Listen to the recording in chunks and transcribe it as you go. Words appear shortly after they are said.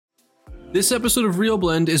This episode of Real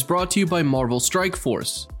Blend is brought to you by Marvel Strike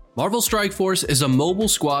Force. Marvel Strike Force is a mobile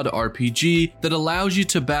squad RPG that allows you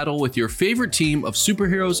to battle with your favorite team of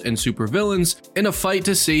superheroes and supervillains in a fight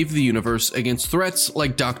to save the universe against threats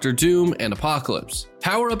like Doctor Doom and Apocalypse.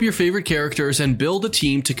 Power up your favorite characters and build a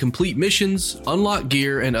team to complete missions, unlock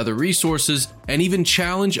gear and other resources, and even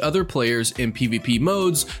challenge other players in PvP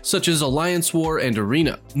modes such as Alliance War and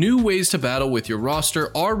Arena. New ways to battle with your roster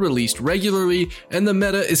are released regularly, and the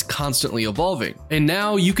meta is constantly evolving. And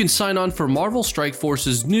now you can sign on for Marvel Strike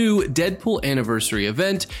Force's new Deadpool Anniversary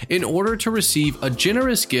event in order to receive a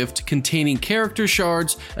generous gift containing character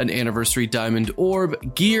shards, an anniversary diamond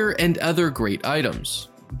orb, gear, and other great items.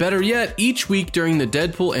 Better yet, each week during the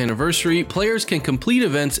Deadpool Anniversary, players can complete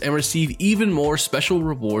events and receive even more special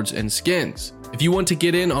rewards and skins. If you want to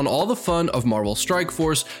get in on all the fun of Marvel Strike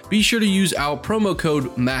Force, be sure to use our promo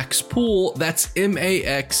code MAXPOOL, that's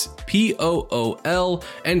MAXPOOL,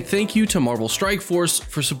 and thank you to Marvel Strike Force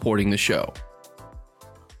for supporting the show.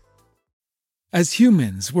 As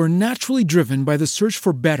humans, we're naturally driven by the search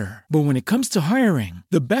for better. But when it comes to hiring,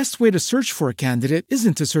 the best way to search for a candidate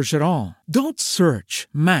isn't to search at all. Don't search,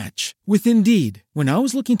 match with Indeed. When I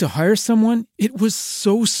was looking to hire someone, it was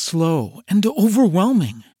so slow and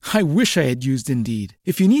overwhelming. I wish I had used Indeed.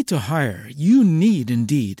 If you need to hire, you need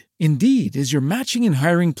Indeed. Indeed is your matching and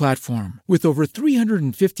hiring platform with over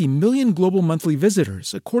 350 million global monthly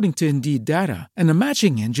visitors, according to Indeed data, and a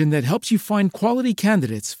matching engine that helps you find quality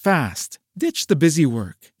candidates fast. Ditch the busy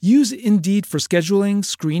work. Use Indeed for scheduling,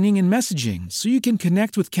 screening, and messaging so you can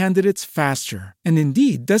connect with candidates faster. And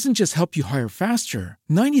Indeed doesn't just help you hire faster.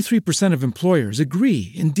 93% of employers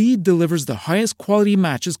agree Indeed delivers the highest quality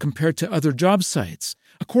matches compared to other job sites,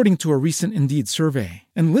 according to a recent Indeed survey.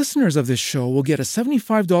 And listeners of this show will get a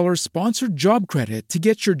 $75 sponsored job credit to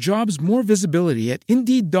get your jobs more visibility at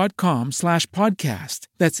Indeed.com/podcast.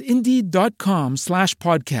 That's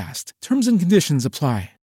Indeed.com/podcast. Terms and conditions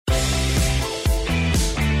apply.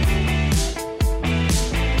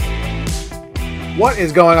 What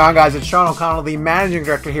is going on, guys? It's Sean O'Connell, the managing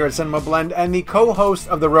director here at Cinema Blend and the co-host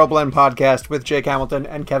of the Real Blend podcast with Jake Hamilton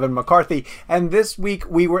and Kevin McCarthy. And this week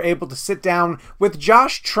we were able to sit down with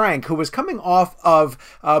Josh Trank, who was coming off of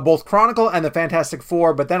both Chronicle and the Fantastic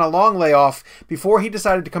Four, but then a long layoff before he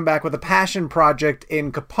decided to come back with a passion project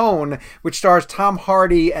in Capone, which stars Tom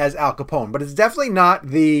Hardy as Al Capone. But it's definitely not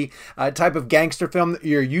the type of gangster film that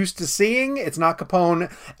you're used to seeing. It's not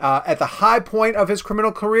Capone at the high point of his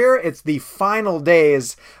criminal career. It's the final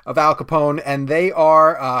days of Al Capone, and they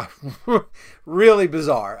are really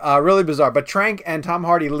bizarre, but Trank and Tom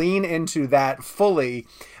Hardy lean into that fully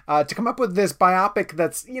to come up with this biopic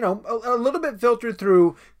that's, you know, a little bit filtered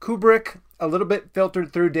through Kubrick, a little bit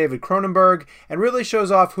filtered through David Cronenberg, and really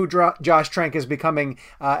shows off who Josh Trank is becoming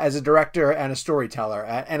as a director and a storyteller.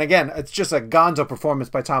 And again, it's just a gonzo performance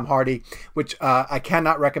by Tom Hardy, which I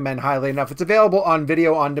cannot recommend highly enough. It's available on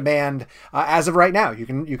video on demand as of right now.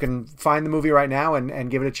 You can find the movie right now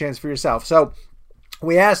and give it a chance for yourself. So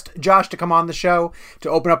we asked Josh to come on the show to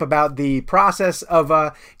open up about the process of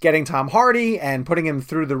getting Tom Hardy and putting him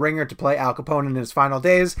through the ringer to play Al Capone in his final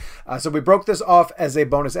days. So we broke this off as a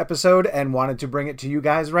bonus episode and wanted to bring it to you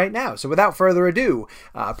guys right now. So without further ado,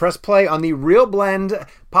 press play on the Real Blend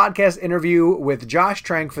podcast interview with Josh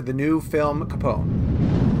Trank for the new film Capone.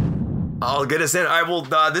 I'll get us in. All right, well,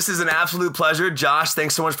 this is an absolute pleasure. Josh,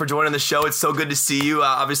 thanks so much for joining the show. It's so good to see you.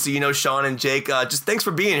 Obviously, you know Sean and Jake. Just thanks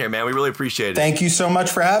for being here, man. We really appreciate it. Thank you so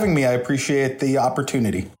much for having me. I appreciate the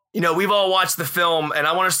opportunity. You know, we've all watched the film, and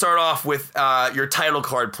I want to start off with your title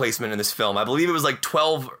card placement in this film. I believe it was like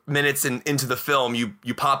 12 minutes into the film, you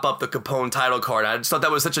pop up the Capone title card. I just thought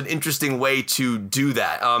that was such an interesting way to do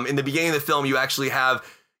that. In the beginning of the film, you actually have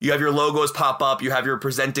your logos pop up, you have your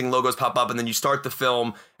presenting logos pop up, and then you start the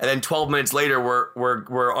film, and then 12 minutes later,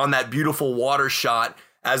 we're on that beautiful water shot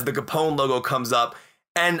as the Capone logo comes up.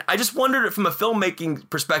 And I just wondered, from a filmmaking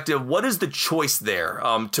perspective, what is the choice there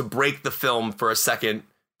to break the film for a second,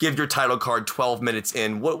 give your title card 12 minutes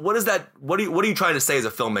in? What is that? What are you trying to say as a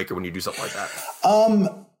filmmaker when you do something like that?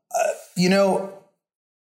 You know,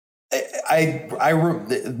 I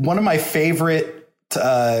one of my favorite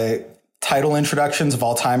title introductions of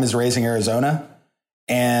all time is Raising Arizona.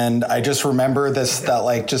 And I just remember that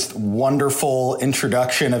like just wonderful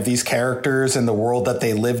introduction of these characters and the world that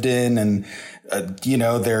they lived in and, you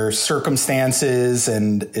know, their circumstances.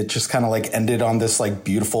 And it just kind of like ended on this like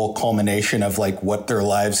beautiful culmination of like what their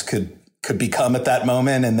lives could become at that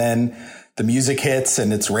moment. And then the music hits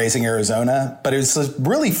and it's Raising Arizona. But it was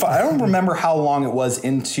really fun. I don't remember how long it was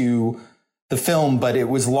into the film, but it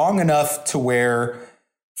was long enough to where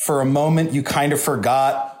for a moment you kind of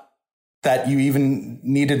forgot that you even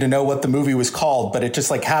needed to know what the movie was called, but it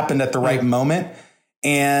just like happened at the right moment.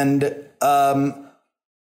 And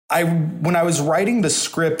when I was writing the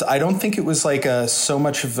script, I don't think it was like so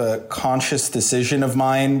much of a conscious decision of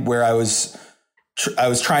mine where I was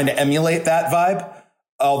trying to emulate that vibe.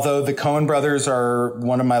 Although the Coen brothers are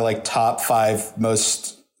one of my like top 5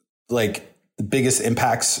 most like the biggest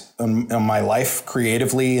impacts on my life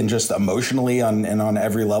creatively and just emotionally on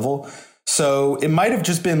every level. So it might have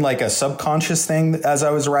just been like a subconscious thing as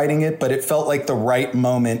I was writing it, but it felt like the right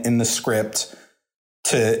moment in the script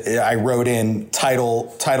I wrote in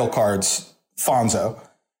title cards, Fonzo.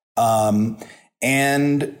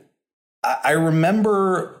 And I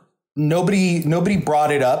remember nobody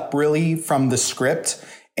brought it up really from the script.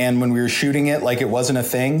 And when we were shooting it, like it wasn't a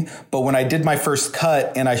thing. But when I did my first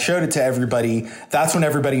cut and I showed it to everybody, that's when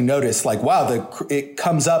everybody noticed like, wow, it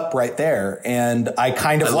comes up right there. And I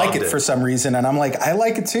kind of like it for some reason. And I'm like, I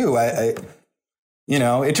like it too. I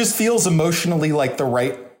it just feels emotionally like the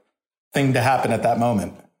right thing to happen at that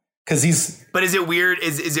moment. But is it weird?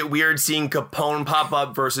 Is it weird seeing Capone pop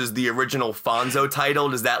up versus the original Fonzo title?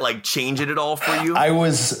 Does that like change it at all for you? I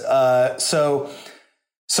was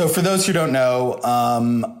so for those who don't know,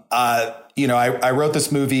 I wrote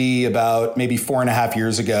this movie about maybe 4.5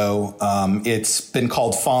 years ago. It's been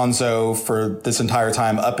called Fonzo for this entire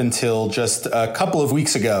time up until just a couple of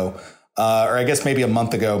weeks ago, or I guess maybe a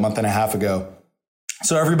month and a half ago.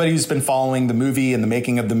 So everybody who's been following the movie and the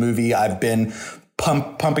making of the movie, I've been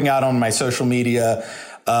pumping out on my social media,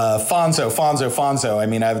 Fonzo. I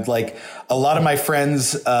mean, I would like a lot of my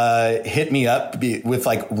friends hit me up with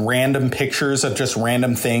like random pictures of just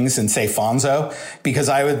random things and say Fonzo, because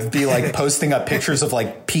I would be like posting up pictures of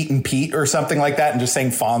like Pete and Pete or something like that and just saying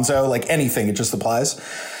Fonzo, like anything. It just applies.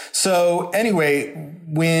 So anyway,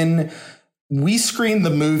 when we screened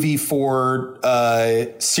the movie for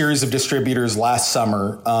a series of distributors last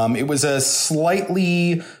summer, it was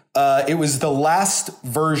it was the last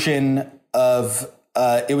version of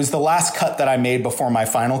it was the last cut that I made before my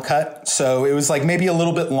final cut. So it was like maybe a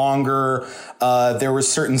little bit longer. There were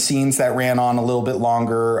certain scenes that ran on a little bit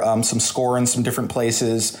longer, some score in some different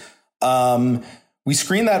places. We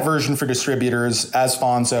screened that version for distributors as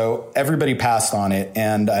Fonzo. Everybody passed on it.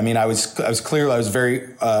 And I mean, I was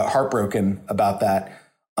very heartbroken about that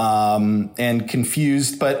and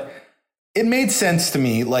confused, but it made sense to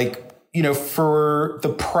me. Like, for the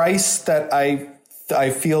price that I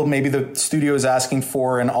feel maybe the studio is asking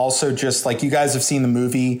for, and also just like you guys have seen the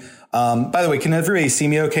movie. By the way, can everybody see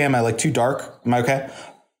me okay? Am I like too dark? Am I okay?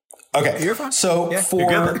 Okay. You're fine. So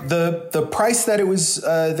for the price that it was,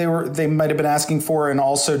 they might have been asking for, and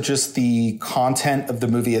also just the content of the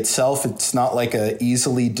movie itself, it's not like a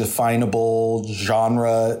easily definable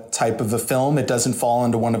genre type of a film. It doesn't fall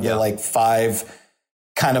into one of the like 5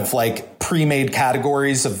 kind of like pre-made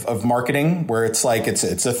categories of marketing, where it's like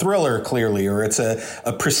it's a thriller clearly, or it's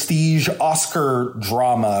a prestige Oscar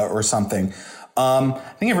drama or something. I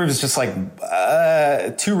think everybody's just like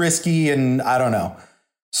too risky, and I don't know.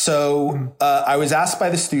 So I was asked by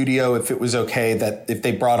the studio if it was okay that if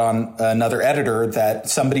they brought on another editor, that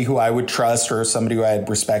somebody who I would trust or somebody who I had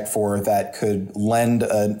respect for that could lend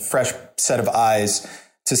a fresh set of eyes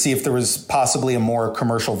to see if there was possibly a more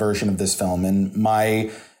commercial version of this film. And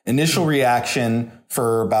my initial reaction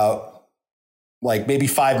for about like maybe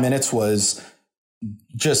 5 minutes was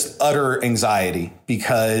just utter anxiety,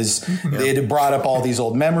 because it had brought up all these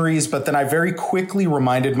old memories. But then I very quickly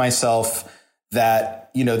reminded myself that,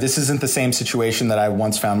 this isn't the same situation that I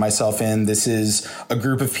once found myself in. This is a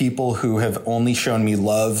group of people who have only shown me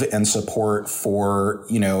love and support for,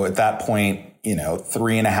 at that point,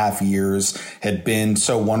 3.5 years, had been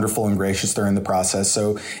so wonderful and gracious during the process.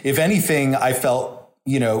 So if anything, I felt,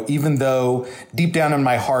 even though deep down in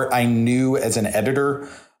my heart, I knew as an editor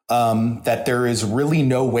that there is really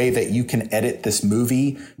no way that you can edit this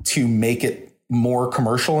movie to make it more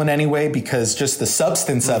commercial in any way, because just the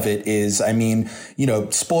substance of it is,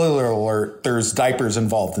 spoiler alert, there's diapers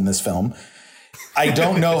involved in this film. I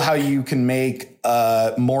don't know how you can make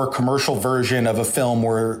a more commercial version of a film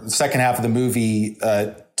where the second half of the movie,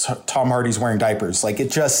 Tom Hardy's wearing diapers. Like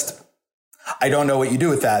I don't know what you do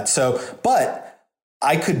with that. So, but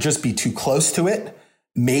I could just be too close to it.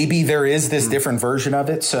 Maybe there is this different version of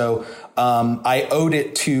it. So I owed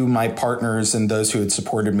it to my partners and those who had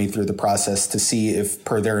supported me through the process to see if,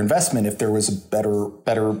 per their investment, if there was a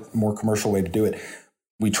better, more commercial way to do it.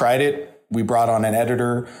 We tried it. We brought on an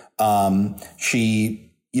editor.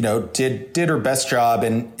 She, did her best job.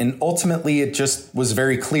 And ultimately, it just was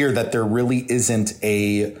very clear that there really isn't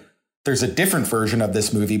there's a different version of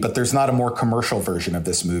this movie, but there's not a more commercial version of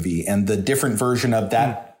this movie. And the different version of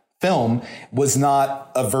that film was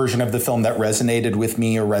not a version of the film that resonated with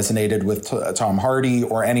me or resonated with Tom Hardy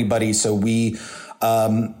or anybody. So we,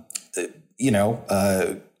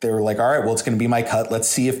 they were like, all right, well, it's going to be my cut. Let's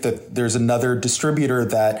see if there's another distributor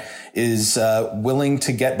that is willing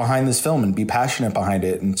to get behind this film and be passionate behind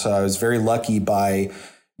it. And so I was very lucky by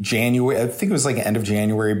January, I think it was like end of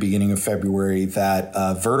January, beginning of February, that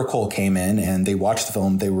Vertical came in and they watched the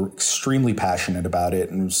film. They were extremely passionate about it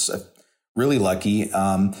and was really lucky.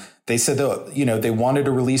 They said that, they wanted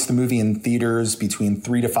to release the movie in theaters between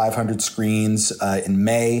 300 to 500 screens in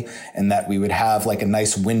May, and that we would have like a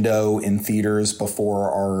nice window in theaters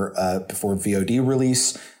before VOD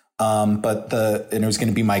release. And it was going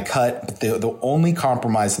to be my cut. But the only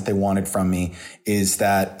compromise that they wanted from me is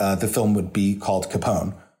that the film would be called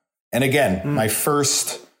Capone. And again, my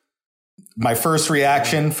first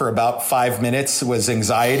reaction for about 5 minutes was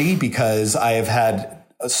anxiety, because I have had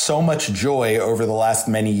so much joy over the last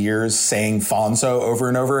many years saying Fonzo over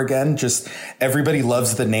and over again. Just everybody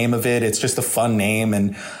loves the name of it. It's just a fun name.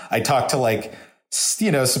 And I talked to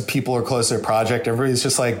some people are close to the project. Everybody's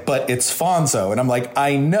just like, but it's Fonzo. And I'm like,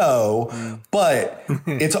 I know, but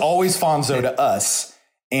it's always Fonzo to us.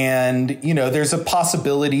 And, there's a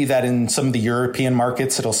possibility that in some of the European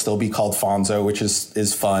markets, it'll still be called Fonzo, which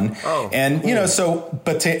is fun. Oh, and, cool.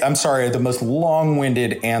 I'm sorry, the most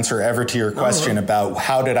long-winded answer ever to your question about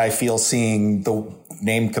how did I feel seeing the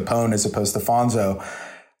name Capone as opposed to Fonzo.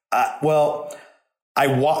 I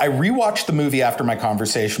rewatched the movie after my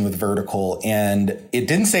conversation with Vertical, and it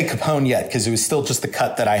didn't say Capone yet because it was still just the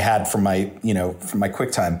cut that I had from my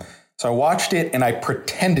QuickTime. So I watched it and I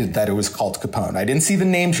pretended that it was called Capone. I didn't see the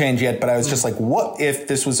name change yet, but I was just like, what if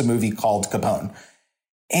this was a movie called Capone?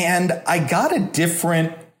 And I got it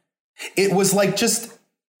was like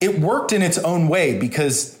it worked in its own way,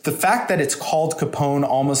 because the fact that it's called Capone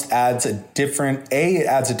almost adds a different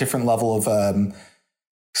level of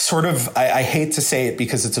I hate to say it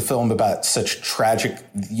because it's a film about such tragic,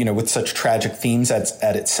 with such tragic themes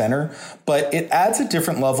at its center, but it adds a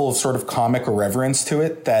different level of sort of comic irreverence to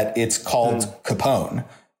it that it's called Capone.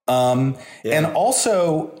 And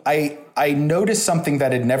also I noticed something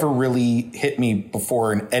that had never really hit me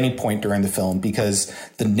before in any point during the film, because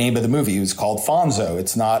the name of the movie was called Fonzo.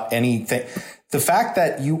 It's not anything. The fact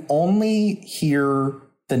that you only hear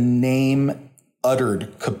the name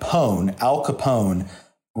uttered, Capone, Al Capone,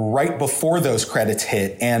 right before those credits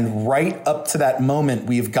hit, and right up to that moment,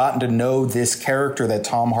 we've gotten to know this character that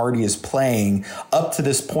Tom Hardy is playing up to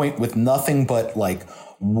this point with nothing but like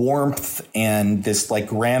warmth and this like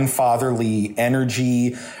grandfatherly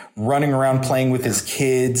energy, running around playing with his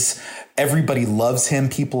kids. Everybody loves him.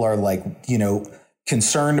 People are like,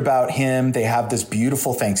 concerned about him. They have this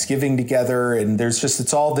beautiful Thanksgiving together, and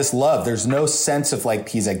it's all this love. There's no sense of like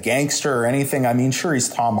he's a gangster or anything. I mean, sure, he's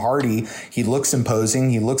Tom Hardy. He looks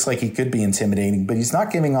imposing. He looks like he could be intimidating, but he's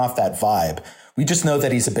not giving off that vibe. We just know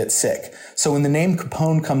that he's a bit sick. So when the name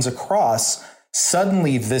Capone comes across,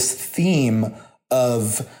 suddenly this theme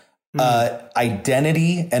of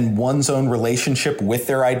identity and one's own relationship with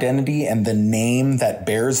their identity and the name that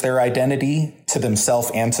bears their identity to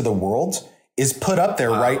themselves and to the world is put up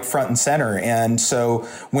there right front and center. And so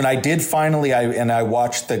when I did finally, I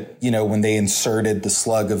watched when they inserted the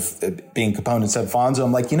slug of being Capone and said Fonzo,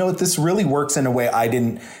 I'm like, this really works in a way I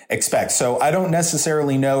didn't expect. So I don't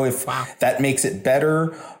necessarily know if that makes it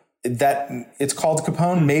better that it's called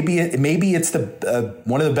Capone. Maybe it's the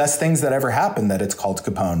one of the best things that ever happened that it's called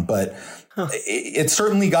Capone, but it's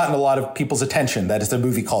certainly gotten a lot of people's attention that it's a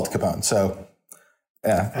movie called Capone. So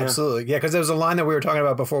yeah, absolutely. Yeah. Cause there was a line that we were talking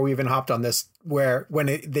about before we even hopped on this, where when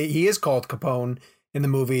he is called Capone in the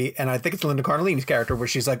movie, and I think it's Linda Cardellini's character, where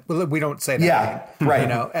she's like, well, we don't say that. Yeah. Name,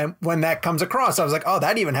 right. And when that comes across, I was like, oh,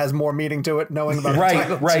 that even has more meeting to it, knowing about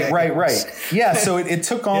Right. Yeah. So it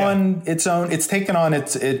took on its own, it's taken on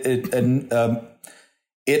it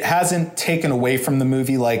hasn't taken away from the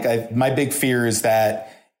movie. Like my big fear is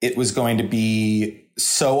that it was going to be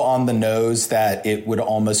so on the nose that it would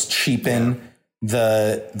almost cheapen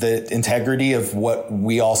the integrity of what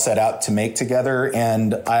we all set out to make together.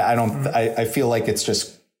 And I feel like it's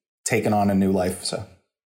just taken on a new life. So,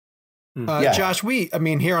 Josh,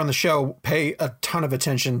 here on the show pay a ton of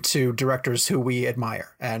attention to directors who we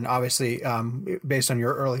admire. And obviously, based on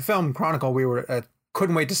your early film Chronicle, we were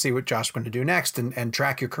couldn't wait to see what Josh was going to do next and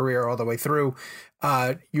track your career all the way through.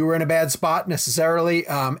 You were in a bad spot necessarily.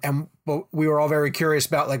 But we were all very curious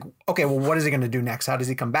about like, okay, well, what is he going to do next? How does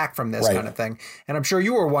he come back from this kind of thing? And I'm sure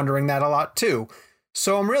you were wondering that a lot too.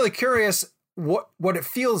 So I'm really curious what it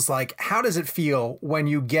feels like. How does it feel when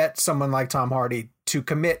you get someone like Tom Hardy to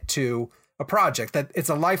commit to a project that it's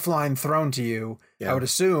a lifeline thrown to you I would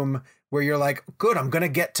assume, where you're like, good, I'm going to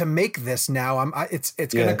get to make this now. It's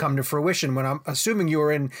going to come to fruition, when I'm assuming you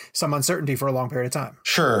were in some uncertainty for a long period of time.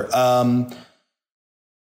 Sure.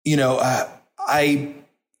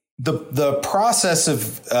 The process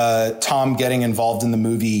of Tom getting involved in the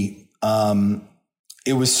movie,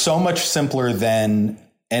 it was so much simpler than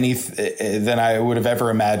I would have ever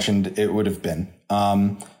imagined it would have been.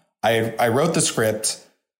 I wrote the script.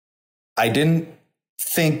 I didn't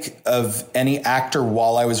think of any actor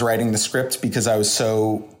while I was writing the script because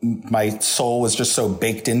my soul was just so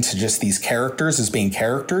baked into just these characters as being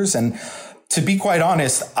characters. And to be quite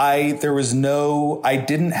honest, I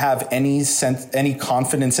didn't have any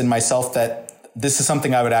confidence in myself that this is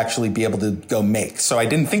something I would actually be able to go make. So I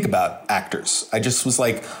didn't think about actors. I just was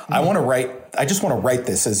like, I just want to write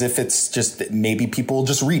this as if it's just maybe people will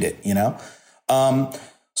just read it, you know?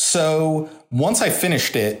 So once I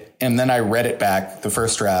finished it and then I read it back, the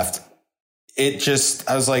first draft, I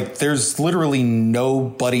was like, there's literally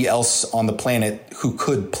nobody else on the planet who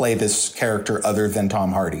could play this character other than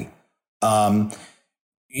Tom Hardy.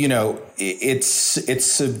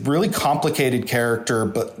 It's a really complicated character,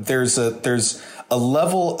 but there's a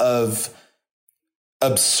level of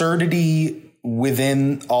absurdity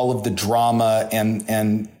within all of the drama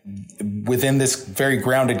and within this very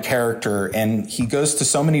grounded character. And he goes to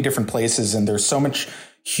so many different places, and there's so much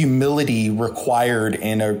humility required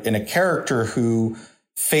in a character who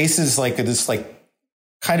faces this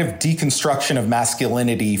kind of deconstruction of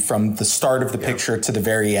masculinity from the start of the picture to the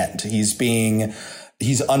very end.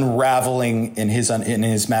 He's unraveling in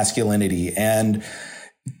his masculinity. And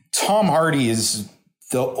Tom Hardy is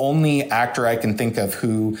the only actor I can think of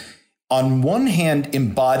who, on one hand,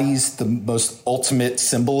 embodies the most ultimate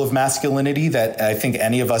symbol of masculinity that I think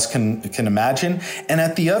any of us can imagine. And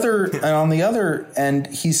on the other end,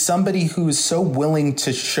 he's somebody who is so willing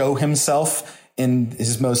to show himself in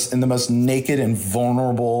the most naked and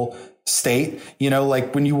vulnerable state. You know,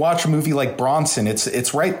 like when you watch a movie like Bronson,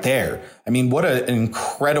 it's right there. I mean, what an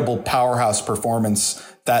incredible powerhouse performance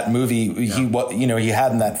that movie he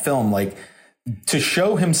had in that film. Like, to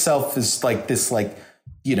show himself as like this, like,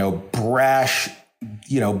 you know, brash,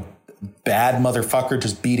 you know, bad motherfucker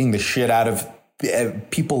just beating the shit out of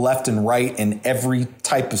people left and right in every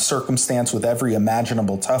type of circumstance with every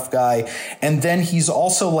imaginable tough guy. And then he's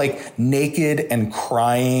also like naked and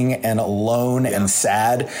crying and alone and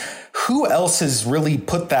sad. Who else has really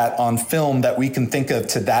put that on film that we can think of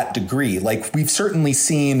to that degree? Like, we've certainly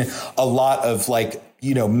seen a lot of, like,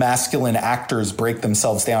 you know, masculine actors break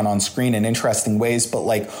themselves down on screen in interesting ways, but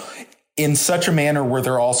like in such a manner where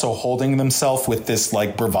they're also holding themselves with this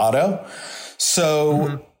like bravado.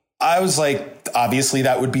 So I was like, obviously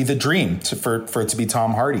that would be the dream for it to be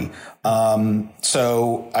Tom Hardy.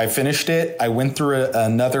 So I finished it. I went through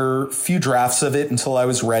another few drafts of it until I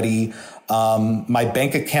was ready. My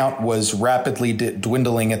bank account was rapidly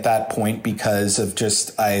dwindling at that point because of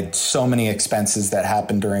I had so many expenses that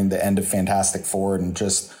happened during the end of Fantastic Four and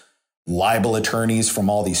just libel attorneys from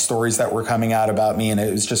all these stories that were coming out about me. And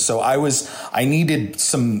it was just I needed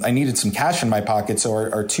some cash in my pocket. So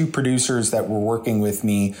our two producers that were working with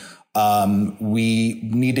me, we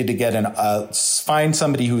needed to find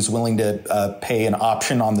somebody who was willing to pay an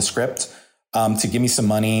option on the script to give me some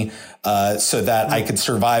money so that I could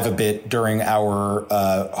survive a bit during our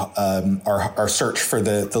search for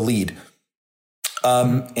the lead.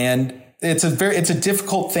 And it's a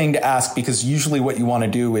difficult thing to ask, because usually what you want to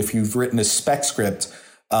do if you've written a spec script,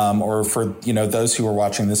 or for, you know, those who are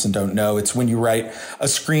watching this and don't know, it's when you write a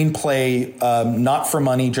screenplay, not for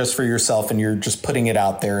money, just for yourself, and you're just putting it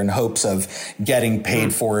out there in hopes of getting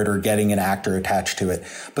paid for it or getting an actor attached to it.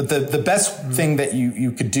 But the best thing that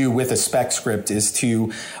you could do with a spec script is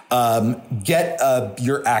to get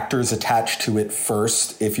your actors attached to it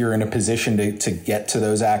first, if you're in a position to get to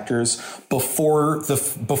those actors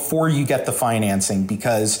before you get the financing,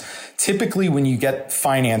 because typically when you get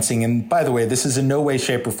financing, and by the way, this is in no way,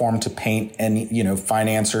 shape, or form to paint any, you know,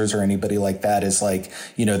 financiers or anybody like that as like,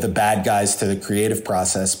 you know, the bad guys to the creative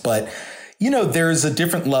process. But, you know, there's a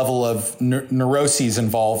different level of neuroses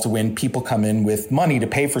involved when people come in with money to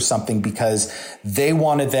pay for something, because they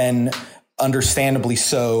want to then, understandably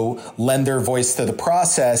so, lend their voice to the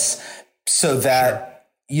process so that,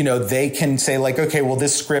 you know, they can say like, okay, well,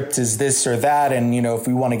 this script is this or that. And, you know, if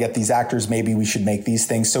we want to get these actors, maybe we should make these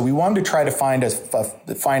things. So we wanted to try to find a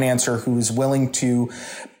financer who is willing to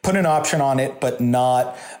put an option on it, but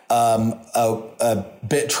not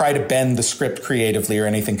try to bend the script creatively or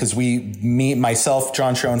anything. Because myself,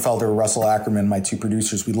 John Schoenfelder, Russell Ackerman, my two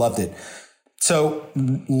producers, we loved it. So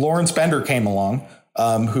Lawrence Bender came along.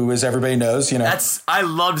 who, as everybody knows, I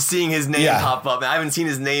loved seeing his name pop up. I haven't seen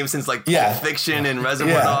his name since like Pulp Fiction and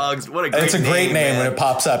Reservoir Dogs. What a great name. It's a great name when it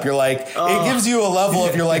pops up. You're like, it gives you a level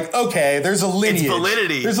of, you're like, okay, there's a lineage. It's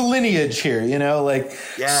validity. There's a lineage here,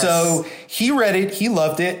 So he read it, he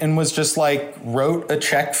loved it, and was just like, wrote a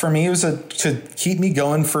check for me. It was to keep me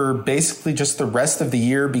going for basically just the rest of the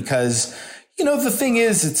year, because, the thing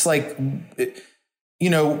is, it's like,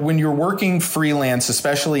 when you're working freelance,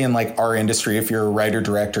 especially in like our industry, if you're a writer,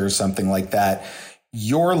 director, or something like that,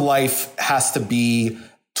 your life has to be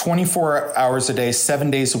 24 hours a day, 7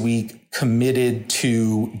 days a week, committed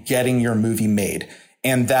to getting your movie made.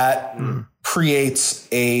 And that creates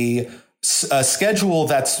a schedule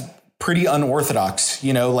that's pretty unorthodox.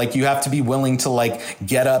 Like you have to be willing to like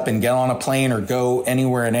get up and get on a plane or go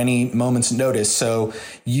anywhere at any moment's notice. So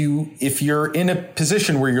if you're in a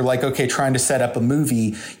position where you're like, okay, trying to set up a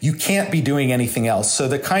movie, you can't be doing anything else. So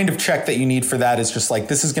the kind of check that you need for that is just like,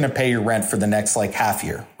 this is going to pay your rent for the next like half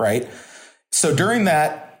year. Right. So during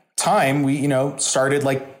that time, we, started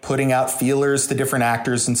like putting out feelers to different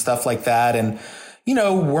actors and stuff like that. And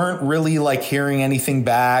weren't really like hearing anything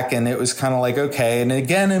back. And it was kind of like, okay. And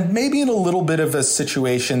again, maybe in a little bit of a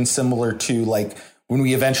situation similar to like when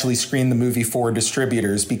we eventually screened the movie for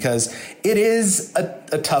distributors, because it is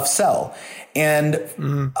a tough sell. And,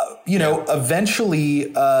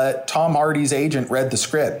 eventually Tom Hardy's agent read the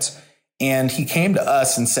script and he came to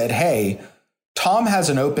us and said, hey, Tom has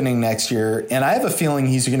an opening next year and I have a feeling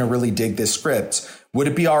he's going to really dig this script. Would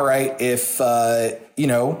it be all right if,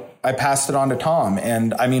 I passed it on to Tom?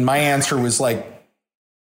 And I mean, my answer was like,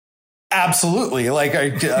 absolutely,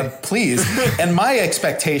 like, please. And my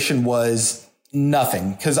expectation was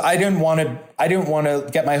nothing, because I didn't want to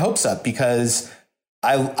get my hopes up, because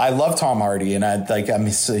I love Tom Hardy and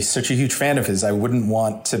I'm such a huge fan of his. I wouldn't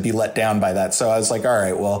want to be let down by that. So I was like, all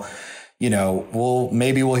right, well,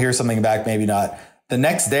 maybe we'll hear something back, maybe not. The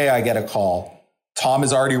next day I get a call. Tom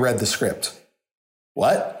has already read the script.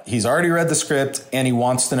 What? He's already read the script and he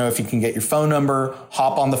wants to know if he can get your phone number,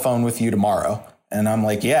 hop on the phone with you tomorrow. And I'm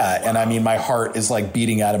like, yeah. And I mean, my heart is like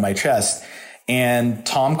beating out of my chest. And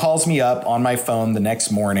Tom calls me up on my phone the next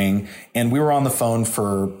morning, and we were on the phone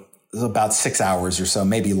for about 6 hours or so,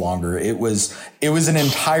 maybe longer. It was an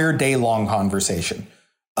entire day long conversation.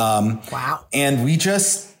 Wow. And we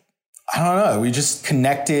just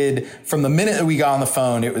connected from the minute that we got on the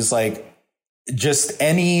phone. It was like just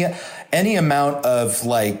any amount of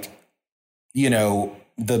like,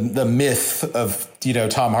 the myth of,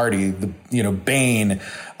 Tom Hardy, Bane,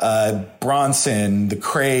 Bronson, the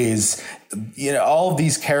Craze, all of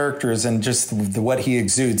these characters and just what he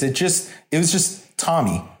exudes. It was just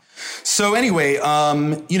Tommy. So anyway,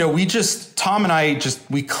 Tom and I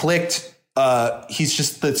we clicked. He's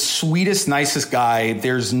just the sweetest, nicest guy.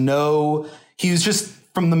 He was just,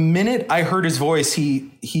 from the minute I heard his voice,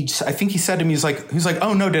 I think he said to me, he was like,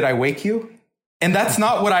 oh no, did I wake you? And that's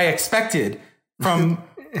not what I expected from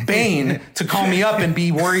Bane, to call me up and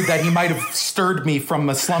be worried that he might have stirred me from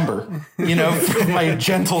a slumber, from my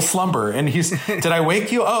gentle slumber. And did I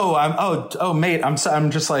wake you? Oh, mate, I'm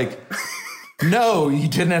just like, no, you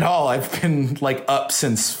didn't at all. I've been like up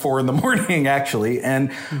since 4 a.m, actually.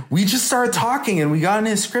 And we just started talking and we got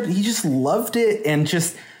into his script. He just loved it, and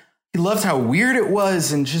he loved how weird it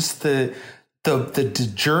was, and just the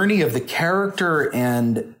journey of the character.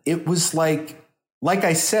 And it was like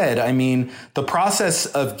I said, I mean, the process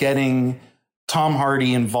of getting Tom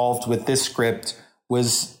Hardy involved with this script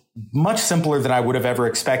was much simpler than I would have ever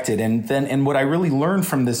expected. And what I really learned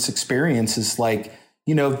from this experience is like,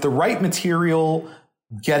 the right material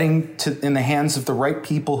getting in the hands of the right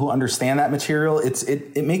people who understand that material.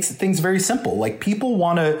 It makes things very simple. Like people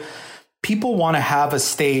want to have a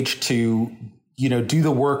stage to, do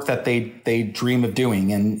the work that they dream of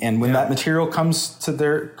doing. And when that material comes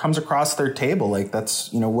across their table, like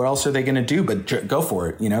that's, what else are they going to do but go for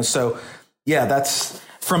it, So yeah, that's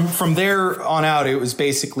from there on out. It was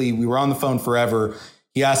basically, we were on the phone forever.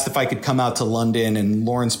 He asked if I could come out to London, and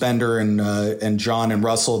Lawrence Bender and John and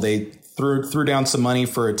Russell, they threw down some money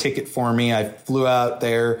for a ticket for me. I flew out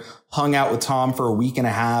there, hung out with Tom for a week and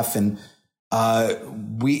a half, and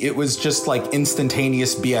it was just like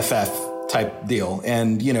instantaneous BFF type deal.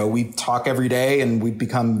 And, we talk every day, and we've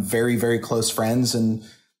become very, very close friends and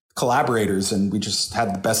collaborators, and we just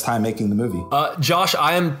had the best time making the movie. Josh,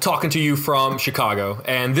 I am talking to you from Chicago,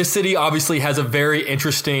 and this city obviously has a very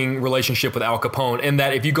interesting relationship with Al Capone, in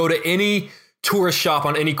that if you go to any tourist shop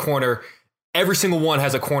on any corner, every single one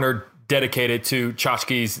has a corner dedicated to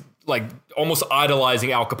Tchotchke's like almost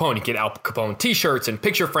idolizing Al Capone. You get Al Capone t-shirts and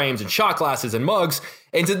picture frames and shot glasses and mugs.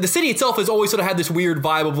 And the city itself has always sort of had this weird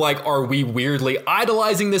vibe of like, are we weirdly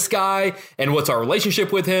idolizing this guy? And what's our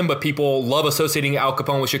relationship with him? But people love associating Al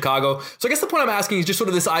Capone with Chicago. So I guess the point I'm asking is just sort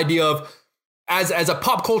of this idea of, as a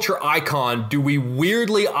pop culture icon, do we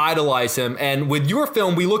weirdly idolize him? And with your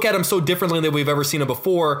film, we look at him so differently than we've ever seen him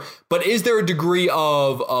before. But is there a degree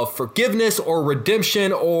of forgiveness or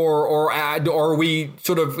redemption, or are we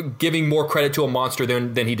sort of giving more credit to a monster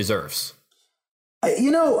than he deserves?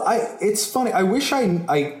 It's funny. I wish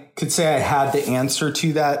I could say I had the answer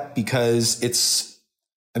to that, because it's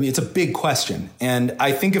a big question. And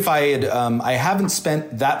I think if I had, I haven't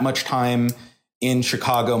spent that much time in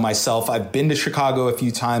Chicago myself. I've been to Chicago a few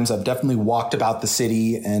times. I've definitely walked about the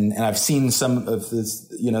city, and I've seen some of this,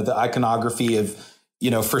 the iconography of,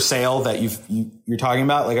 for sale that you're talking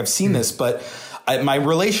about. Like, I've seen this, but my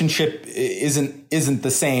relationship isn't the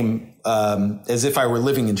same as if I were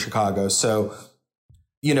living in Chicago. So,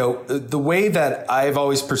 the way that I've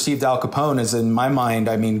always perceived Al Capone is, in my mind,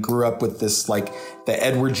 grew up with this, like, the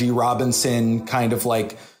Edward G. Robinson kind of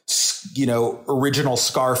like, original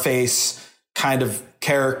Scarface kind of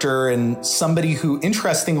character, and somebody who,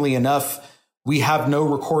 interestingly enough, we have no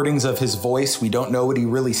recordings of his voice. We don't know what he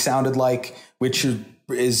really sounded like, which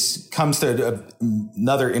comes to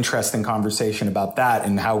another interesting conversation about that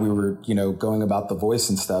and how we were, going about the voice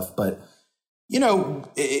and stuff. But,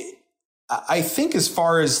 I think as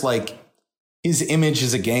far as like his image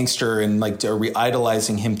as a gangster and like, are we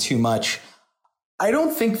idolizing him too much? I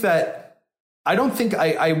don't think that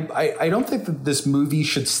this movie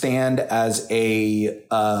should stand as a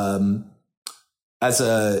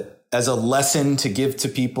lesson to give to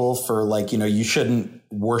people for, like, you shouldn't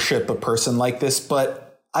worship a person like this.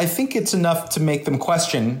 But I think it's enough to make them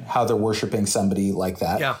question how they're worshiping somebody like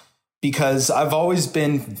that. Yeah. Because I've always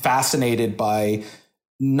been fascinated by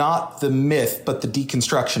not the myth, but the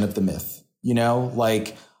deconstruction of the myth.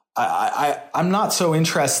 Like, I'm not so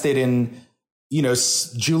interested in,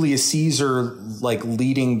 Julius Caesar, like,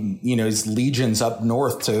 leading, his legions up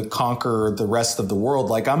north to conquer the rest of the world.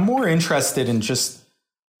 Like, I'm more interested in just,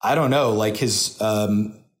 I don't know, like his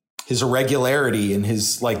irregularity and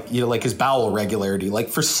his, like, like his bowel irregularity. Like,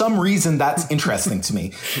 for some reason, that's interesting to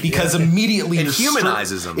me, because immediately it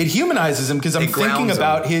humanizes him. It humanizes him, because I'm thinking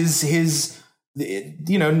about his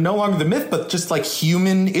no longer the myth, but just like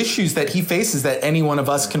human issues that he faces that any one of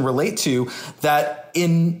us can relate to, that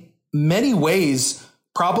in many ways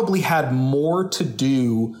probably had more to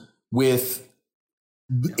do with,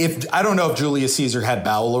 I don't know if Julius Caesar had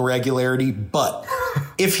bowel irregularity, but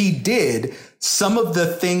if he did, some of the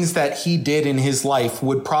things that he did in his life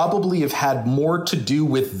would probably have had more to do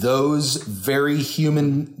with those very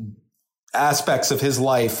human aspects of his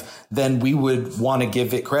life than we would want to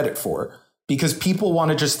give it credit for. Because people want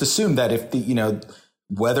to just assume that if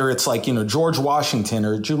whether it's like, George Washington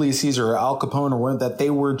or Julius Caesar or Al Capone, or that they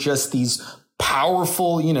were just these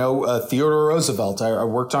powerful, Theodore Roosevelt. I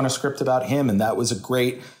worked on a script about him, and that was a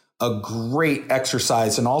great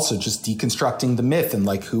exercise. And also just deconstructing the myth and,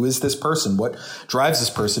 like, who is this person? What drives this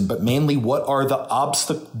person? But mainly, what are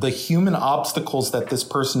the human obstacles that this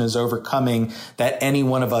person is overcoming that any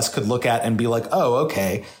one of us could look at and be like, oh,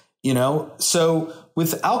 okay. So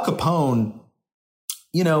with Al Capone,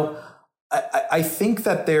 I think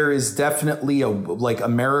that there is definitely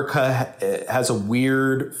America has a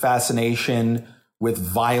weird fascination with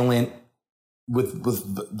violent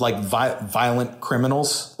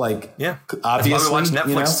criminals. Like, yeah, obviously, that's why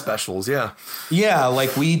we watch Netflix specials. Yeah. Yeah.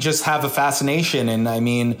 Like, we just have a fascination. And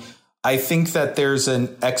I think that there's an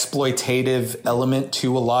exploitative element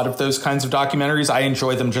to a lot of those kinds of documentaries. I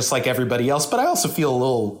enjoy them just like everybody else, but I also feel a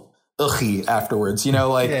little ughy afterwards,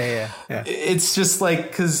 It's just like,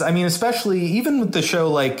 because especially even with the show,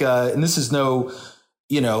 like, and this is no,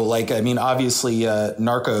 obviously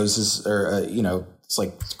Narcos is, it's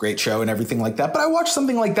like, it's a great show and everything like that, but I watch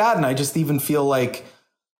something like that and I just even feel like,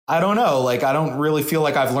 I don't know, like, I don't really feel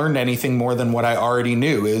like I've learned anything more than what I already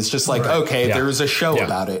knew. It's just like, right. Okay, yeah. There's a show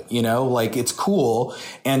about it, like, it's cool.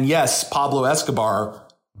 And yes, Pablo Escobar,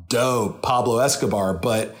 dope Pablo Escobar,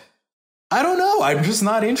 but I don't know. I'm just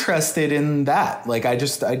not interested in that. Like, I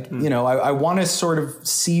want to sort of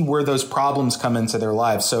see where those problems come into their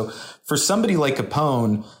lives. So for somebody like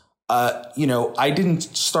Capone, I didn't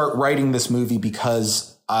start writing this movie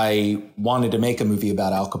because I wanted to make a movie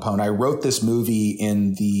about Al Capone. I wrote this movie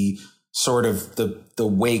in the sort of the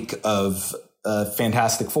wake of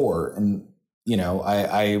Fantastic Four. And,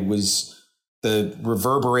 I was the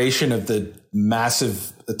reverberation of the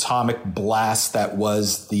massive atomic blast that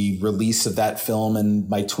was the release of that film and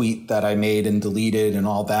my tweet that I made and deleted and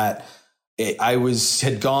all that.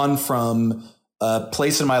 Had gone from a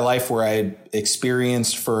place in my life where I had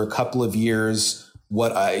experienced for a couple of years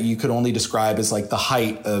what you could only describe as like the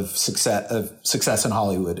height of success in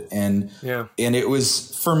Hollywood. And it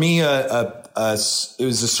was for me it was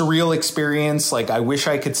a surreal experience. Like, I wish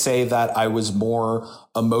I could say that I was more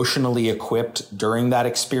emotionally equipped during that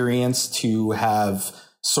experience to have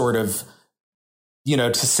sort of,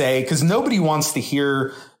 to say, because nobody wants to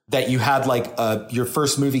hear that you had like your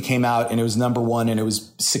first movie came out and it was #1 and it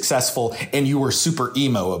was successful and you were super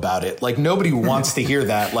emo about it. Like, nobody wants to hear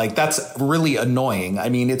that. Like, that's really annoying. I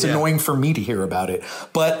mean, it's annoying for me to hear about it,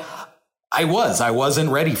 but I wasn't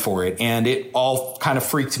ready for it. And it all kind of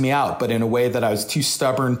freaked me out, but in a way that I was too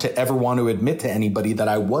stubborn to ever want to admit to anybody that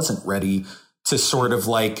I wasn't ready to sort of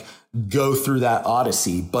like go through that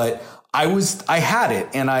odyssey. But I had it,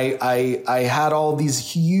 and I had all these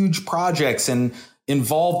huge projects and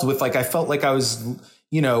involved with, like, I felt like I was,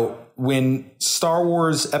 when Star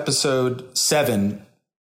Wars Episode 7,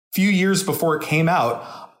 few years before it came out,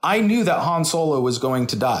 I knew that Han Solo was going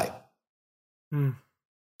to die.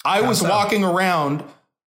 I was walking around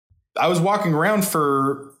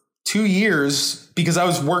for 2 years because I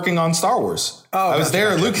was working on Star Wars. I was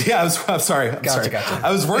there. Luke. Yeah, I'm sorry. Gotcha.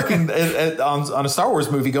 I was working on a Star Wars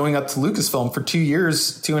movie going up to Lucasfilm for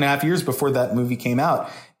 2.5 years before that movie came out.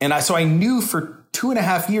 And so I knew for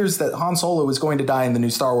 2.5 years that Han Solo was going to die in the new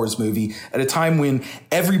Star Wars movie at a time when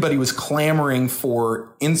everybody was clamoring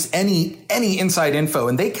for any inside info.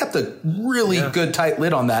 And they kept a really good tight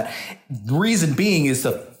lid on that. The reason being is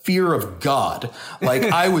the fear of God. Like,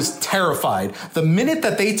 I was terrified. The minute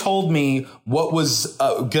that they told me what was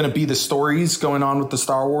going to be the stories going on with the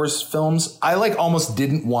Star Wars films, I like almost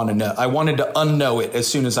didn't want to know. I wanted to unknow it as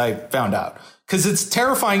soon as I found out, because it's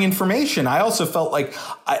terrifying information. I also felt like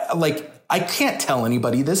I can't tell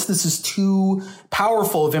anybody this. This is too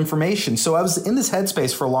powerful of information. So I was in this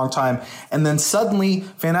headspace for a long time. And then suddenly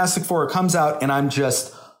Fantastic Four comes out and I'm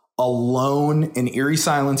just alone in eerie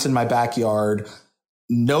silence in my backyard.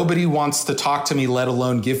 Nobody wants to talk to me, let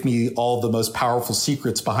alone give me all the most powerful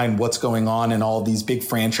secrets behind what's going on in all these big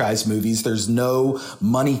franchise movies. There's no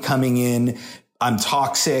money coming in. I'm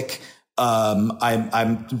toxic. I'm like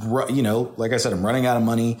I said, I'm running out of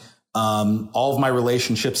money. All of my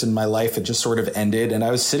relationships in my life had just sort of ended. And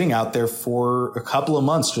I was sitting out there for a couple of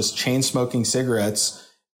months, just chain smoking cigarettes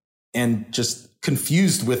and just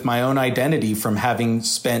confused with my own identity from having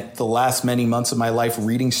spent the last many months of my life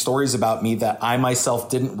reading stories about me that I myself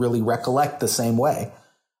didn't really recollect the same way.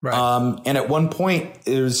 Right. And at one point,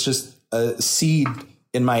 it was just a seed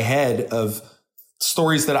in my head of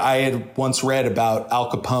stories that I had once read about Al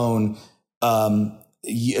Capone,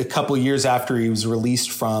 a couple of years after he was released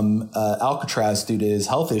from Alcatraz due to his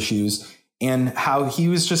health issues, and how he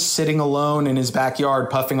was just sitting alone in his backyard,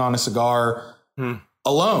 puffing on a cigar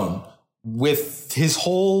alone, with his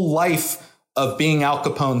whole life of being Al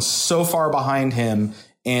Capone so far behind him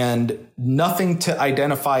and nothing to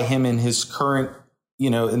identify him in his current,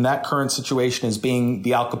 in that current situation as being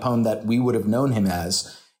the Al Capone that we would have known him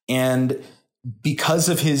as. And because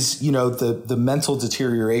of his, the mental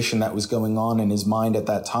deterioration that was going on in his mind at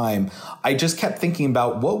that time, I just kept thinking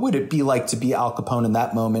about what would it be like to be Al Capone in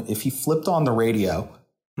that moment if he flipped on the radio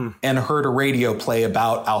and heard a radio play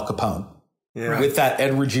about Al Capone with that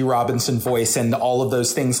Edward G. Robinson voice and all of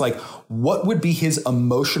those things. Like, what would be his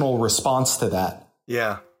emotional response to that?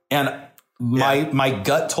 Yeah. And my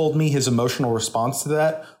gut told me his emotional response to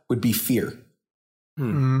that would be fear.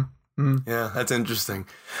 Yeah, that's interesting.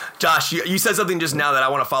 Josh, you said something just now that I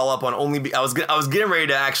want to follow up on. I was getting ready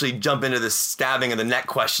to actually jump into the stabbing of the neck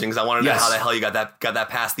question because I want to know how the hell you got that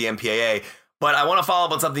past the MPAA. But I want to follow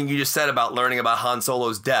up on something you just said about learning about Han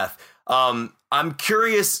Solo's death. I'm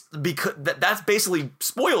curious because that's basically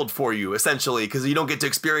spoiled for you essentially because you don't get to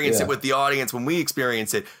experience it with the audience when we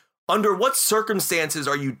experience it. Under what circumstances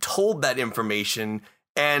are you told that information?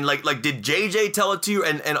 And like did JJ tell it to you?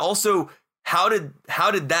 And also, how did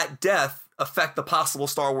that death affect the possible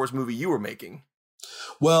Star Wars movie you were making?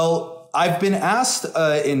 Well, I've been asked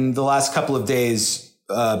in the last couple of days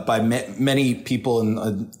by many people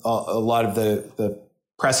in a lot of the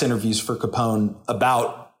press interviews for Capone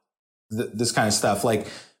about this kind of stuff. Like,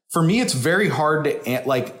 for me, it's very hard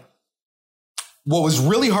to what was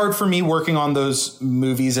really hard for me working on those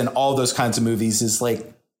movies and all those kinds of movies is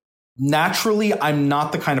like, naturally, I'm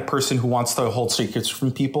not the kind of person who wants to hold secrets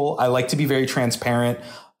from people. I like to be very transparent.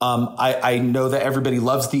 I know that everybody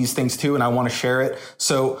loves these things too, and I want to share it.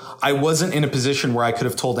 So I wasn't in a position where I could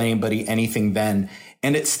have told anybody anything then.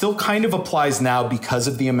 And it still kind of applies now because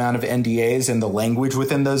of the amount of NDAs and the language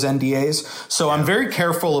within those NDAs. So I'm very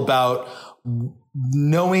careful about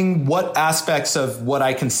knowing what aspects of what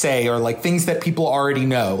I can say are like things that people already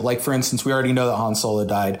know. Like, for instance, we already know that Han Solo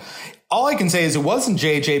died. All I can say is it wasn't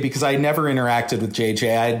JJ because I never interacted with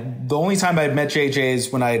JJ. The only time I'd met JJ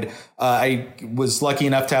is when I was lucky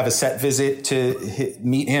enough to have a set visit to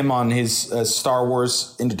meet him on his Star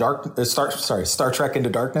Trek Into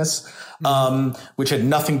Darkness, which had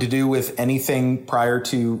nothing to do with anything prior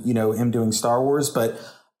to, him doing Star Wars. But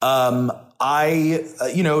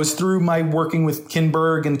it was through my working with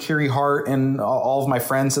Kinberg and Kiri Hart and all of my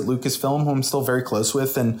friends at Lucasfilm, who I'm still very close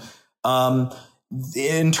with. And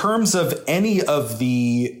in terms of any of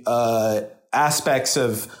the aspects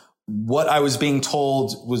of what I was being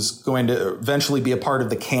told was going to eventually be a part of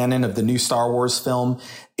the canon of the new Star Wars film,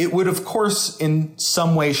 it would, of course, in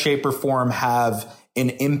some way, shape, or form have an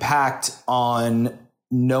impact on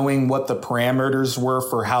knowing what the parameters were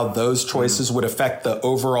for how those choices would affect the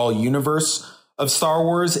overall universe of Star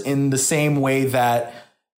Wars, in the same way that,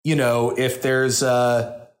 if there's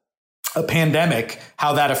a pandemic,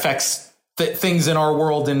 how that affects things in our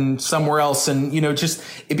world and somewhere else. And,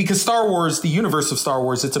 because Star Wars, the universe of Star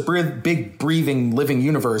Wars, it's a big breathing, living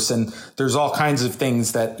universe. And there's all kinds of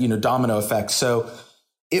things that, domino effects. So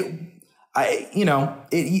I don't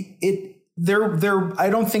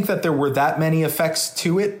think that there were that many effects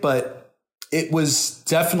to it, but it was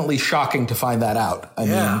definitely shocking to find that out. I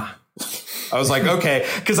mean, I was like, okay,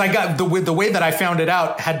 because I got the way that I found it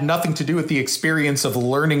out had nothing to do with the experience of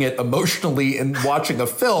learning it emotionally and watching a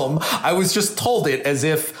film. I was just told it as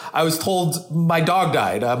if I was told my dog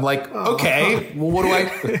died. I'm like, okay, well, what do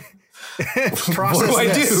I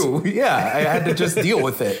do? Yeah, I had to just deal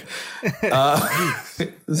with it.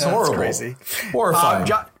 It's horrible. Crazy.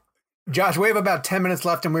 Horrifying. Josh, we have about 10 minutes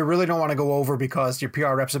left, and we really don't want to go over because your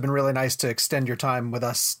PR reps have been really nice to extend your time with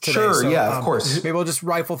us today. Sure, so, of course. Maybe we'll just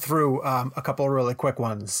rifle through a couple of really quick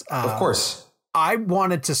ones. Of course. I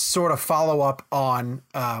wanted to sort of follow up on,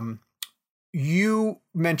 you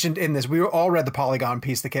mentioned in this, we all read the Polygon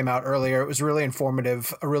piece that came out earlier. It was really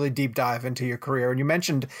informative, a really deep dive into your career. And you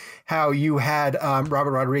mentioned how you had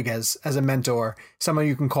Robert Rodriguez as a mentor, someone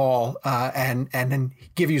you can call and then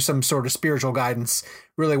give you some sort of spiritual guidance,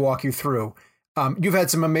 really walk you through. You've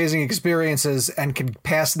had some amazing experiences and can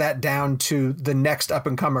pass that down to the next up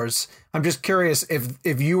and comers. I'm just curious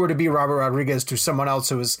if you were to be Robert Rodriguez to someone else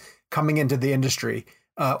who is coming into the industry,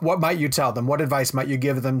 what might you tell them? What advice might you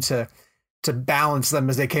give them to balance them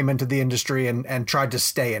as they came into the industry and tried to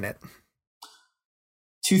stay in it?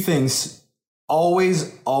 Two things.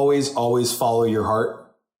 Always, always, always follow your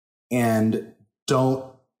heart, and don't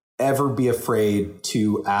ever be afraid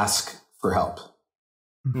to ask for help.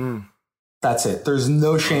 Mm-hmm. That's it. There's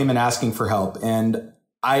no shame in asking for help. And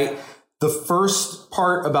the first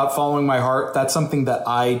part about following my heart, that's something that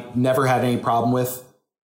I never had any problem with.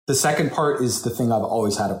 The second part is the thing I've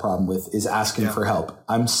always had a problem with, is asking for help.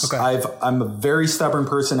 I'm a very stubborn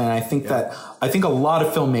person. And I think that a lot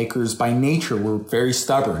of filmmakers by nature were very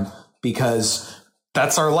stubborn, because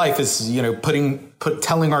that's our life, is,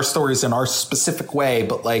 telling our stories in our specific way.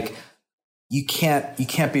 But like, you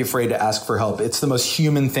can't be afraid to ask for help. It's the most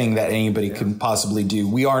human thing that anybody can possibly do.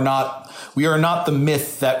 We are not the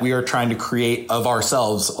myth that we are trying to create of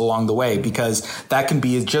ourselves along the way, because that can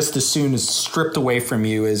be just as soon as stripped away from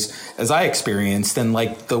you as I experienced. And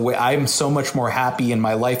like, the way I'm so much more happy in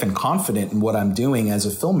my life and confident in what I'm doing as a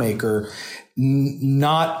filmmaker,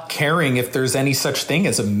 not caring if there's any such thing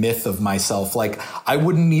as a myth of myself. Like, I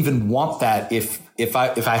wouldn't even want that if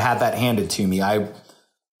I had that handed to me. I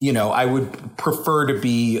would prefer to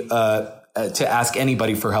be to ask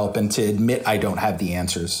anybody for help and to admit I don't have the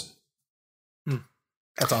answers.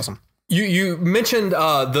 That's awesome. You mentioned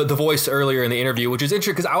the voice earlier in the interview, which is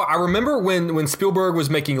interesting, because I remember when Spielberg was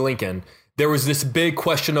making Lincoln, there was this big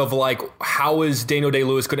question of like, how is Daniel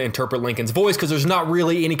Day-Lewis going to interpret Lincoln's voice? Because there's not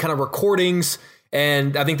really any kind of recordings.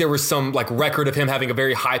 And I think there was some like record of him having a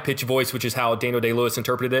very high pitched voice, which is how Daniel Day-Lewis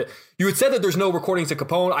interpreted it. You had said that there's no recordings of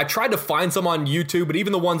Capone. I tried to find some on YouTube, but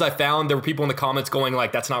even the ones I found, there were people in the comments going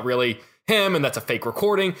like, that's not really him and that's a fake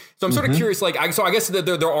recording. So I'm sort of curious, like, so I guess that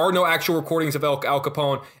there are no actual recordings of Al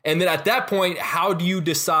Capone. And then at that point, how do you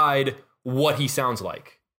decide what he sounds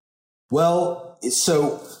like? Well,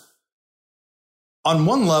 so on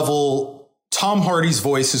one level, Tom Hardy's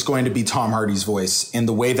voice is going to be Tom Hardy's voice in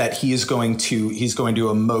the way that he's going to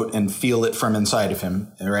emote and feel it from inside of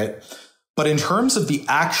him. Right. But in terms of the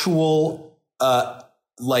actual,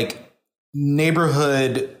 like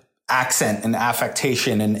neighborhood accent and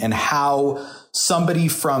affectation and how somebody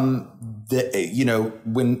from the, you know,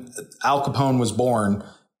 when Al Capone was born,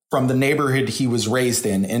 from the neighborhood he was raised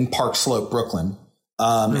in Park Slope, Brooklyn,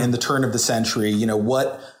 in the turn of the century, you know,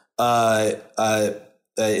 what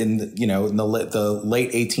in the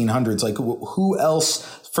late 1800s, like who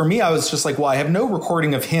else? For me, I was just like, well, I have no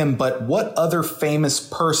recording of him, but what other famous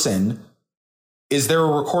person is there a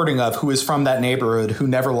recording of who is from that neighborhood who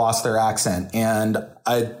never lost their accent? And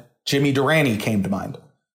Jimmy Durante came to mind.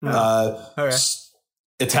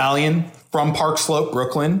 Italian from Park Slope,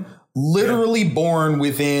 Brooklyn, literally born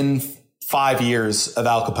within 5 years of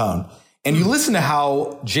Al Capone. And you listen to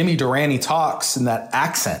how Jimmy Durante talks in that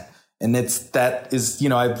accent. And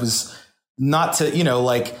I was not to, you know,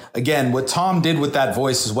 like, again, what Tom did with that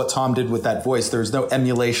voice is what Tom did with that voice. There's no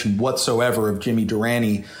emulation whatsoever of Jimmy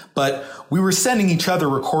Durante, but we were sending each other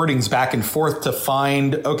recordings back and forth to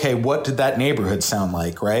find, okay, what did that neighborhood sound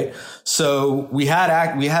like? Right. So we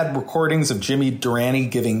had recordings of Jimmy Durante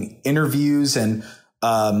giving interviews, and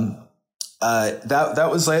that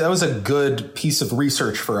was a good piece of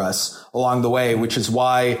research for us along the way, which is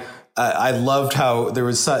why I loved how there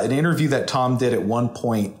was an interview that Tom did at one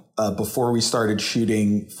point before we started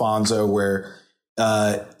shooting Fonzo, where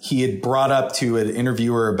he had brought up to an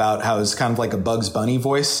interviewer about how it's kind of like a Bugs Bunny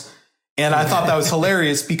voice. And I thought that was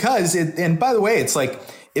hilarious because and by the way, it's like,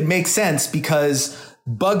 it makes sense because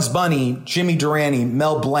Bugs Bunny, Jimmy Durante,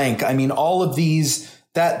 Mel Blanc, I mean, all of these,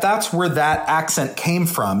 that's where that accent came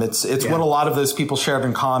from. It's what a lot of those people shared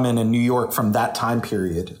in common in New York from that time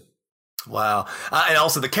period. Wow. And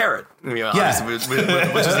also the carrot, which is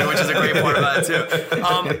a great part about it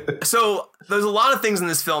too. So there's a lot of things in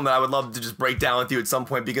this film that I would love to just break down with you at some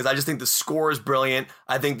point, because I just think the score is brilliant.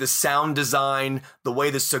 I think the sound design, the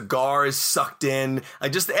way the cigar is sucked in,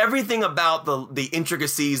 just everything about the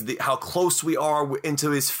intricacies, how close we are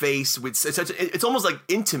into his face. It's almost like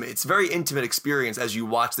intimate. It's a very intimate experience as you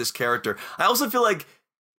watch this character. I also feel like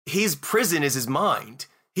his prison is his mind.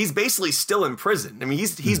 He's basically still in prison. I mean,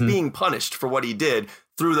 he's being punished for what he did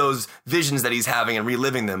through those visions that he's having and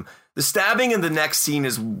reliving them. The stabbing in the next scene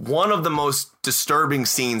is one of the most disturbing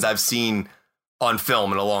scenes I've seen on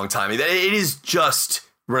film in a long time. It is just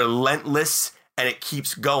relentless, and it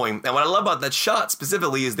keeps going. And what I love about that shot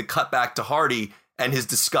specifically is the cut back to Hardy and his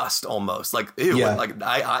disgust, almost like, ew, like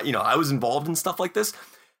I was involved in stuff like this.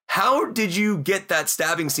 How did you get that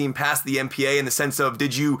stabbing scene past the MPA, in the sense of,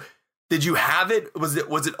 did you have it? Was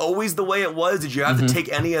it always the way it was? Did you have to take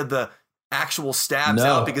any of the actual stabs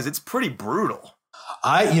out? Because it's pretty brutal.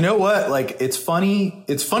 You know what? Like, it's funny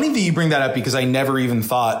that you bring that up, because I never even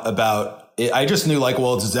thought about it. I just knew, like,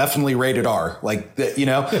 well, it's definitely rated R, like, you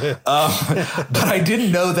know, but I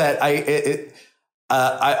didn't know that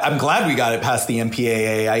I'm glad we got it past the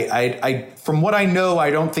MPAA. I from what I know, I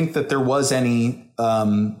don't think that there was any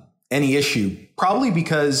issue. Probably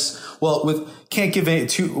because, well, can't give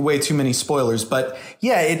away too many spoilers, but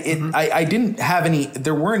yeah, I didn't have any.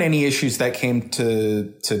 There weren't any issues that came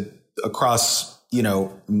to across, you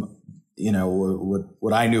know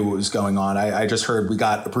what I knew what was going on. I just heard we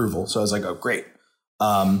got approval, so I was like, oh, great.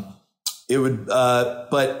 But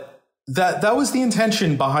that was the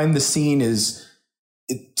intention behind the scene, is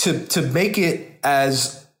to make it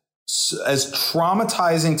as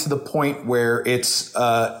traumatizing to the point where it's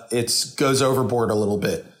goes overboard a little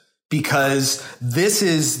bit, because this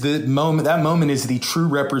is the moment. That moment is the true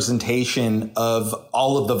representation of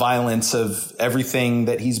all of the violence of everything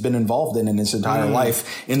that he's been involved in his entire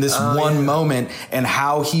life in this one moment, and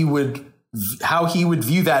how he would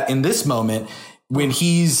view that in this moment when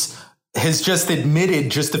has just admitted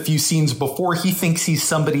just a few scenes before he thinks he's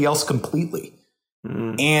somebody else completely.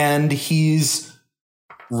 And he's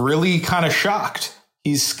really kind of shocked.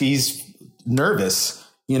 He's nervous,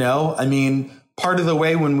 you know. I mean, part of the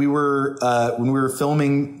way when we were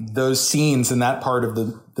filming those scenes in that part of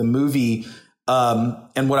the movie,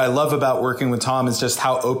 and what I love about working with Tom is just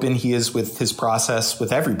how open he is with his process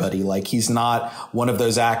with everybody. Like, he's not one of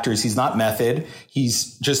those actors. He's not method.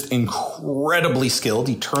 He's just incredibly skilled.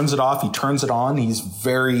 He turns it off. He turns it on. He's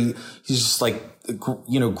just like,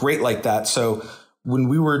 you know, great like that. So when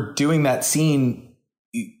we were doing that scene,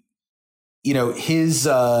 you know, his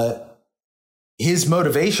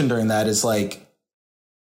motivation during that is like,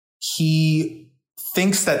 he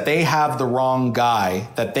thinks that they have the wrong guy,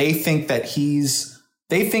 that they think he's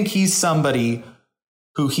somebody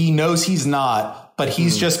who he knows he's not, but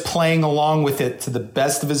he's just playing along with it to the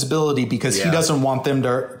best of his ability, because he doesn't want them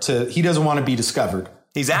he doesn't want to be discovered.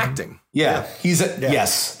 He's acting. Yeah.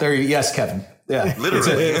 Yes, Kevin. Yeah,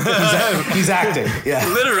 Literally. he's acting. Yeah,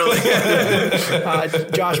 Literally.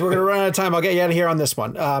 Josh, we're going to run out of time. I'll get you out of here on this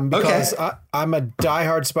one because I'm a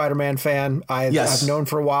diehard Spider-Man fan. I've known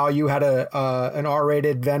for a while you had an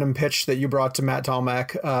R-rated Venom pitch that you brought to Matt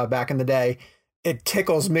Tolmach back in the day. It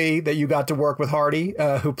tickles me that you got to work with Hardy,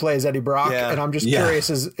 who plays Eddie Brock. And I'm just curious,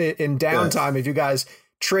 in downtime, if you guys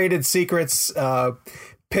traded secrets,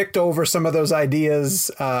 picked over some of those ideas,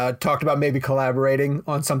 talked about maybe collaborating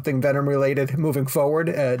on something Venom related moving forward.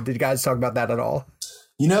 Did you guys talk about that at all?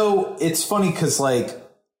 It's funny because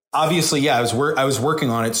obviously, I was working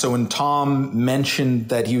on it. So when Tom mentioned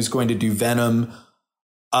that he was going to do Venom,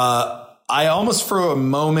 I almost for a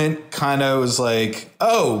moment kind of was like,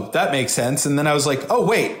 oh, that makes sense. And then I was like, oh,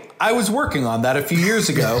 wait, I was working on that a few years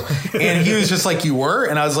ago. And he was just like, you were?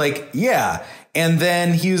 And I was like, yeah. And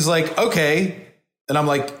then he was like, okay. And I'm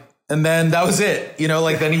like, and then that was it,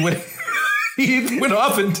 then he went, he went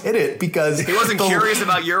off and did it because he wasn't curious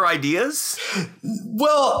about your ideas.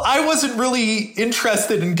 Well, I wasn't really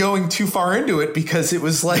interested in going too far into it because it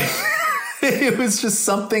was like, it was just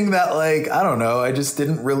something that I don't know. I just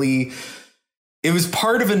didn't really, it was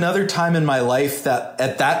part of another time in my life that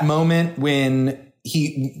at that moment when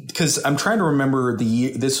because I'm trying to remember the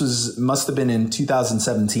year, must have been in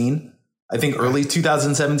 2017. I think early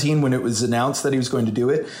 2017 when it was announced that he was going to do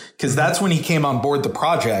it, because that's when he came on board the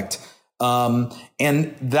project.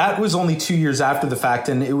 And that was only 2 years after the fact.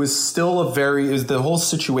 And it was still it was the whole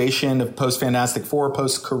situation of post Fantastic Four,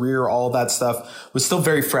 post career, all that stuff was still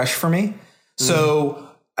very fresh for me. So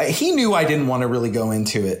he knew I didn't want to really go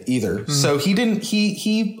into it either. So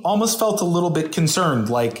he almost felt a little bit concerned.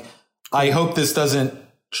 I hope this doesn't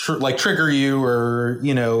trigger you or,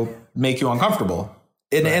 make you uncomfortable.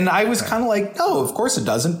 And I was kind of like, no, of course it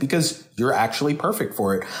doesn't, because you're actually perfect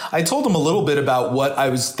for it. I told him a little bit about what I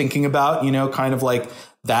was thinking about, kind of like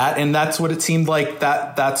that. And that's what it seemed like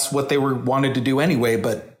that's what they wanted to do anyway,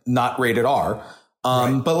 but not rated R.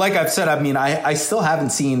 But like I've said, I still haven't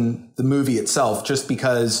seen the movie itself just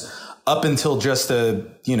because up until just a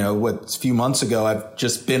few months ago, I've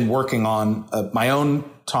just been working on my own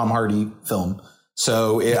Tom Hardy film.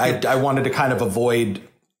 So I wanted to kind of avoid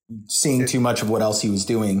seeing too much of what else he was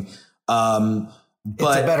doing. But it's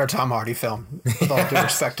a better Tom Hardy film, with all due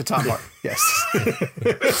respect to Tom Hardy. Yes.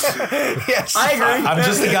 Yes. I agree. I'm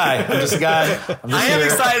just a guy. I am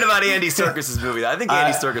excited about Andy Serkis's movie. I think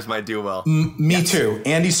Andy Serkis might do well. Me too.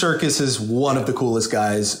 Andy Serkis is one of the coolest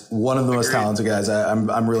guys, one of the most talented guys.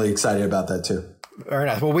 I'm really excited about that too. Very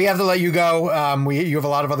nice. Well, we have to let you go. You have a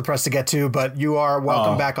lot of other press to get to, but you are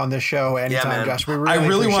welcome back on this show anytime, Josh. We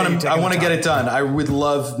really want to get it done. I would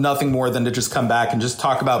love nothing more than to just come back and just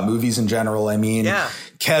talk about movies in general.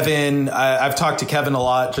 Kevin, I've talked to Kevin a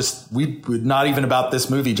lot, not even about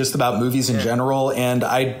this movie, just about movies in general. And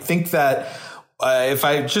I think that if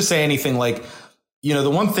I just say anything,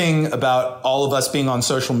 the one thing about all of us being on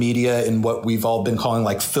social media and what we've all been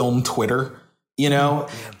calling film Twitter,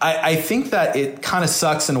 I think that it kind of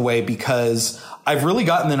sucks in a way because I've really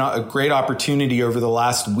gotten a great opportunity over the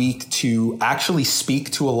last week to actually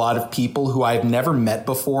speak to a lot of people who I've never met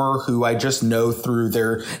before, who I just know through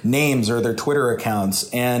their names or their Twitter accounts.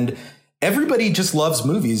 And everybody just loves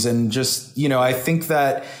movies. And just, I think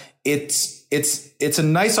that it's a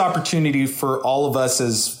nice opportunity for all of us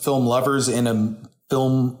as film lovers in a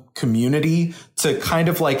film community to kind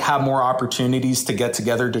of have more opportunities to get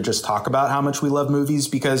together to just talk about how much we love movies,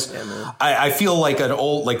 because I feel like an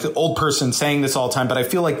old person saying this all the time, but I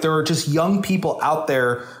feel like there are just young people out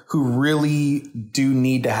there who really do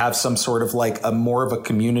need to have some sort of a more of a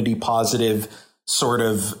community positive sort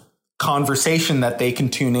of conversation that they can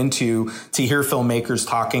tune into to hear filmmakers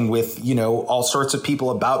talking with, all sorts of people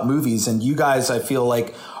about movies. And you guys, I feel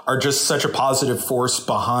like, are just such a positive force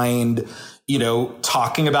behind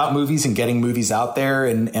talking about movies and getting movies out there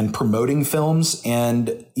and promoting films.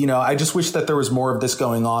 And, I just wish that there was more of this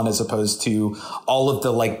going on as opposed to all of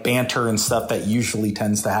the banter and stuff that usually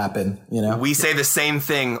tends to happen. We say the same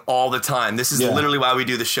thing all the time. This is literally why we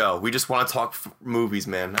do the show. We just want to talk movies,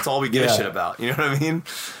 man. That's all we give a shit about. You know what I mean?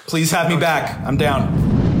 Please have me back. I'm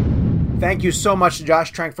down. Thank you so much,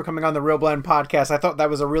 Josh Trank, for coming on the Real Blend podcast. I thought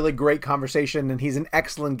that was a really great conversation, and he's an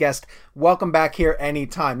excellent guest. Welcome back here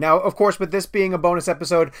anytime. Now, of course, with this being a bonus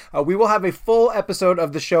episode, we will have a full episode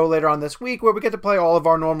of the show later on this week where we get to play all of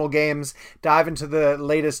our normal games, dive into the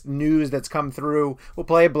latest news that's come through. We'll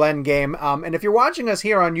play a blend game. And if you're watching us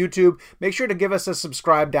here on YouTube, make sure to give us a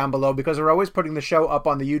subscribe down below, because we're always putting the show up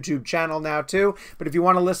on the YouTube channel now, too. But if you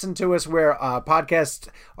want to listen to us where podcasts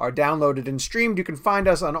are downloaded and streamed, you can find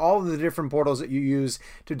us on all of the different different portals that you use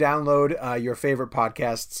to download your favorite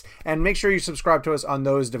podcasts. And make sure you subscribe to us on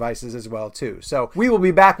those devices as well, too. So we will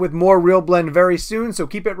be back with more Real Blend very soon, so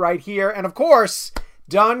keep it right here. And of course,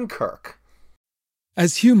 Dunkirk.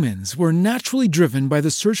 As humans, we're naturally driven by the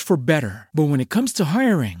search for better. But when it comes to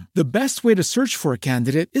hiring, the best way to search for a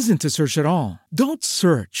candidate isn't to search at all. Don't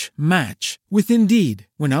search, match with Indeed.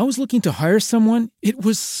 When I was looking to hire someone, it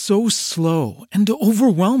was so slow and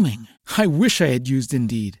overwhelming. I wish I had used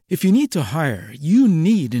Indeed. If you need to hire, you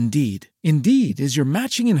need Indeed. Indeed is your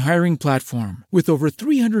matching and hiring platform with over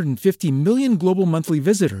 350 million global monthly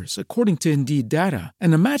visitors, according to Indeed data,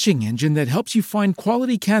 and a matching engine that helps you find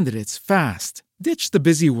quality candidates fast. Ditch the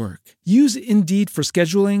busy work. Use Indeed for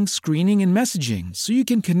scheduling, screening, and messaging so you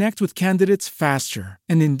can connect with candidates faster.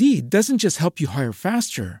 And Indeed doesn't just help you hire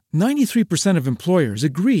faster. 93% of employers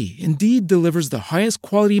agree Indeed delivers the highest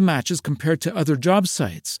quality matches compared to other job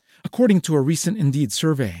sites, according to a recent Indeed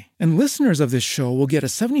survey. And listeners of this show will get a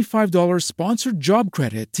 $75 sponsored job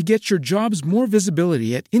credit to get your jobs more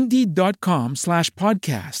visibility at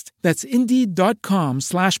Indeed.com/podcast. That's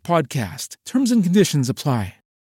Indeed.com/podcast. Terms and conditions apply.